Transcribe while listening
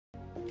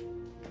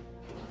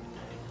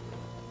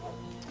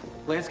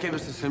Lance gave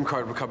us a SIM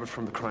card recovered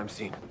from the crime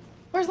scene.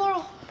 Where's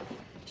Laurel?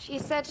 She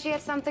said she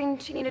had something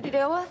she needed to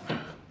deal with.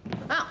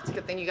 Oh, it's a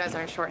good thing you guys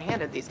aren't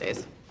short-handed these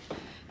days.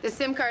 This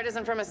SIM card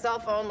isn't from a cell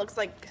phone. Looks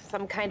like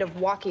some kind of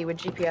walkie with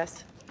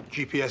GPS.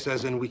 GPS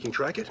as in we can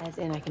track it? As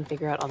in I can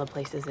figure out all the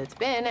places it's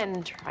been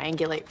and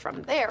triangulate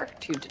from there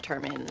to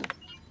determine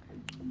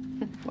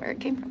where it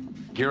came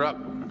from. Gear up.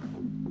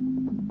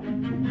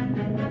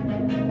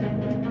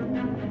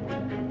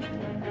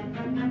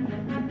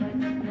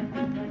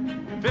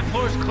 Fifth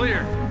floor's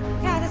clear.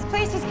 Yeah, this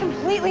place is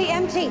completely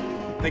empty.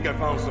 Think I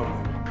found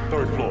something.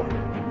 Third floor.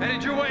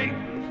 Headed your way.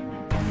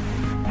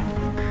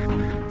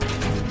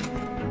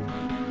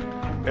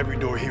 Every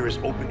door here is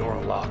open or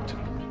unlocked,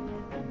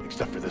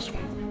 except for this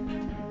one.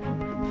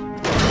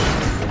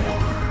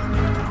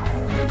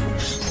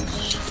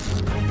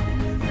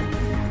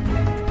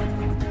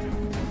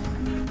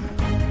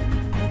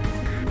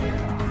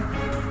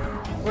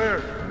 Where?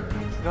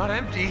 It's not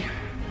empty.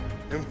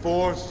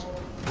 M4s,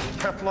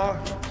 Kevlar,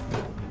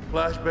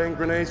 flashbang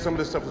grenades. Some of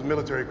this stuff is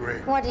military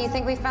grade. What, do you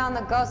think we found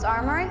the ghost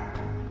armory?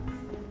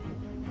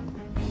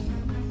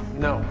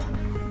 No.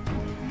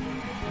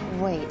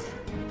 Wait.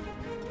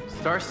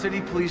 Star City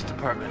Police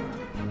Department.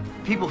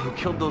 People who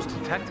killed those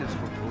detectives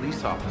were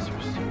police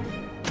officers.